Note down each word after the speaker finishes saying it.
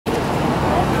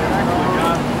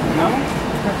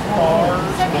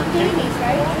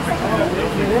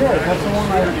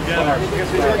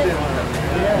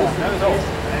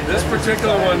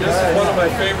particular one, this is one of my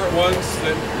favorite ones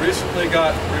that recently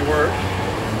got reworked.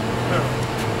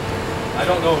 I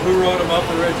don't know who wrote them up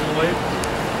originally,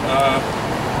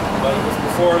 but it was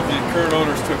before the current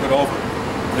owners took it over.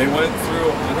 They went through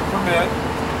under permit,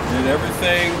 did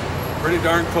everything pretty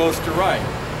darn close to right.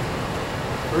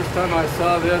 First time I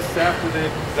saw this after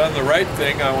they'd done the right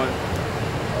thing, I went,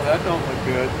 oh, that don't look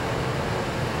good.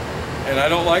 And I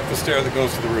don't like the stair that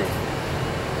goes to the roof.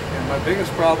 And my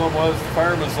biggest problem was the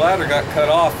fireman's ladder got cut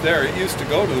off there. It used to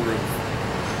go to the roof.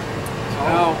 So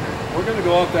now we're going to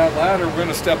go up that ladder. We're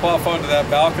going to step off onto that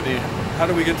balcony. How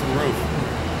do we get to the roof?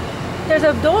 There's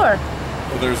a door.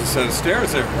 Well, there's a set of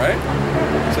stairs there, right?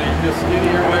 So you just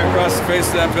skinny your way across the face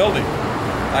of that building.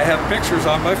 I have pictures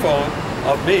on my phone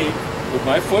of me with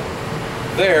my foot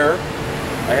there.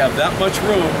 I have that much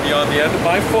room beyond the end of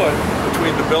my foot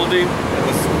between the building and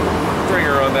the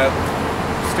stringer on that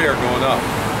stair going up.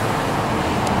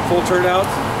 Full turnouts,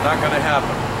 not going to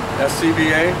happen.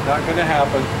 SCBA, not going to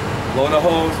happen. Load a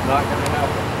hose, not going to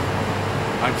happen.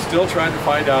 I'm still trying to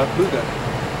find out who the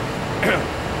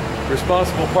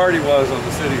responsible party was on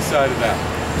the city's side of that.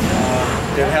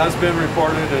 It has been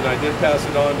reported, and I did pass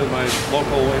it on to my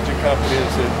local engine company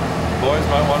and said, boys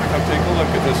might want to come take a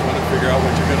look at this one and figure out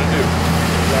what you're going to do.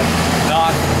 That's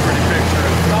not a pretty picture.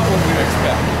 It's not what we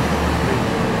expect.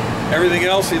 Everything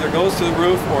else either goes to the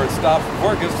roof or it stops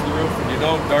before it gets to the roof, and you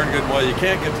know darn good well you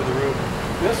can't get to the roof.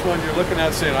 This one you're looking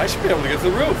at saying, I should be able to get to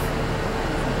the roof.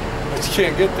 But you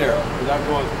can't get there without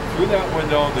going through that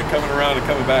window and then coming around and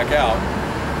coming back out.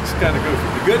 It's kind of goofy.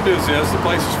 The good news is the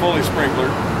place is fully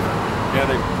sprinklered, and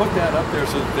they put that up there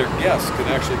so that their guests can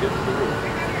actually get to the roof.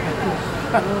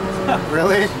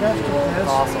 Really? That's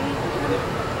awesome.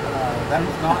 That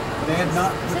was not, they had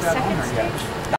not put that on there yet.